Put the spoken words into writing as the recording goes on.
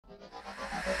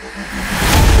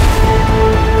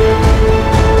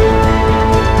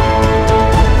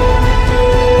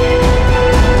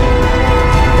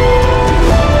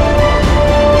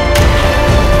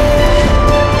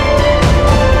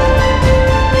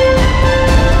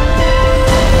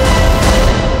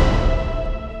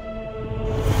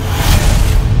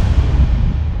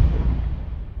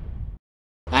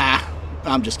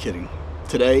just kidding.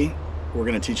 Today, we're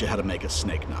gonna teach you how to make a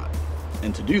snake knot.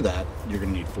 And to do that, you're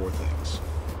gonna need 4 things.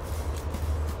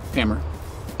 Hammer,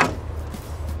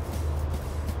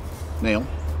 nail,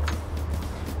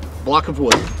 block of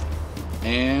wood,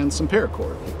 and some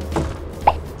paracord.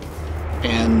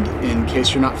 And in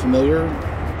case you're not familiar,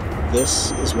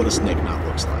 this is what a snake knot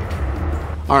looks like.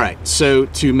 All right, so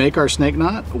to make our snake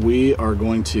knot, we are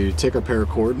going to take our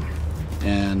paracord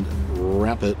and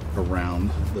wrap it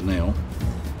around the nail.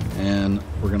 And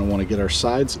we're gonna wanna get our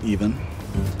sides even,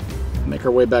 make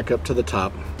our way back up to the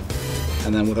top.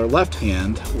 And then with our left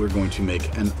hand, we're going to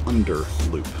make an under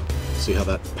loop. See how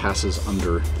that passes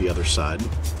under the other side.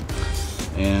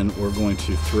 And we're going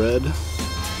to thread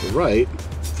the right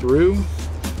through,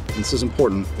 and this is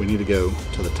important, we need to go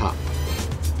to the top.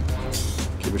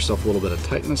 Give yourself a little bit of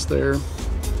tightness there.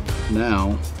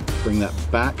 Now, bring that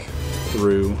back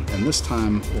through, and this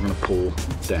time we're gonna pull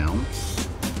down.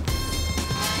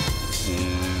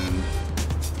 And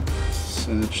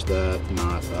cinch that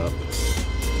knot up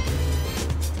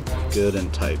good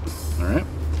and tight. All right,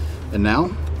 and now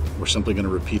we're simply going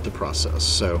to repeat the process.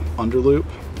 So under loop,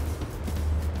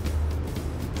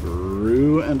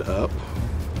 through and up,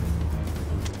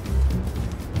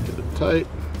 get it tight,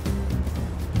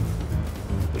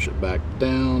 push it back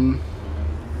down,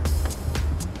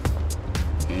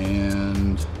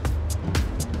 and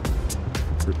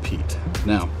repeat.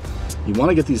 Now, you want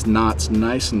to get these knots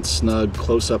nice and snug,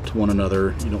 close up to one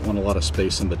another. You don't want a lot of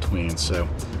space in between, so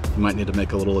you might need to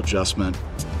make a little adjustment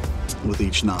with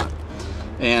each knot.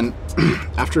 And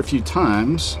after a few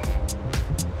times,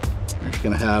 you're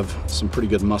going to have some pretty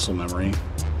good muscle memory,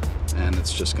 and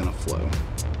it's just going to flow.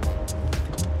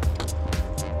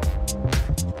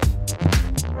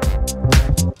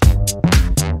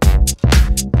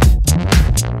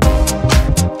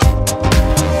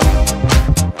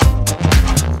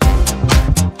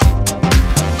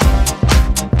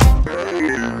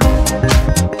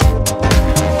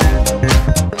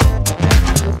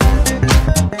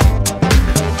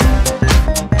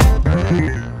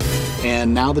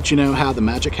 And now that you know how the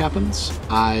magic happens,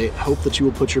 I hope that you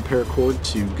will put your paracord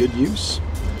to good use.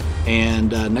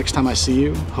 And next time I see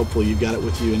you, hopefully you've got it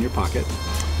with you in your pocket.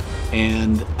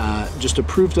 And just to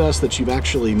prove to us that you've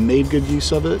actually made good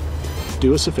use of it,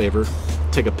 do us a favor,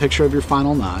 take a picture of your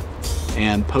final knot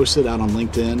and post it out on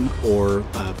LinkedIn or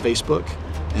Facebook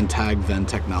and tag Venn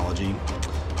Technology.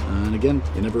 And again,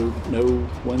 you never know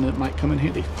when it might come in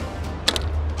handy.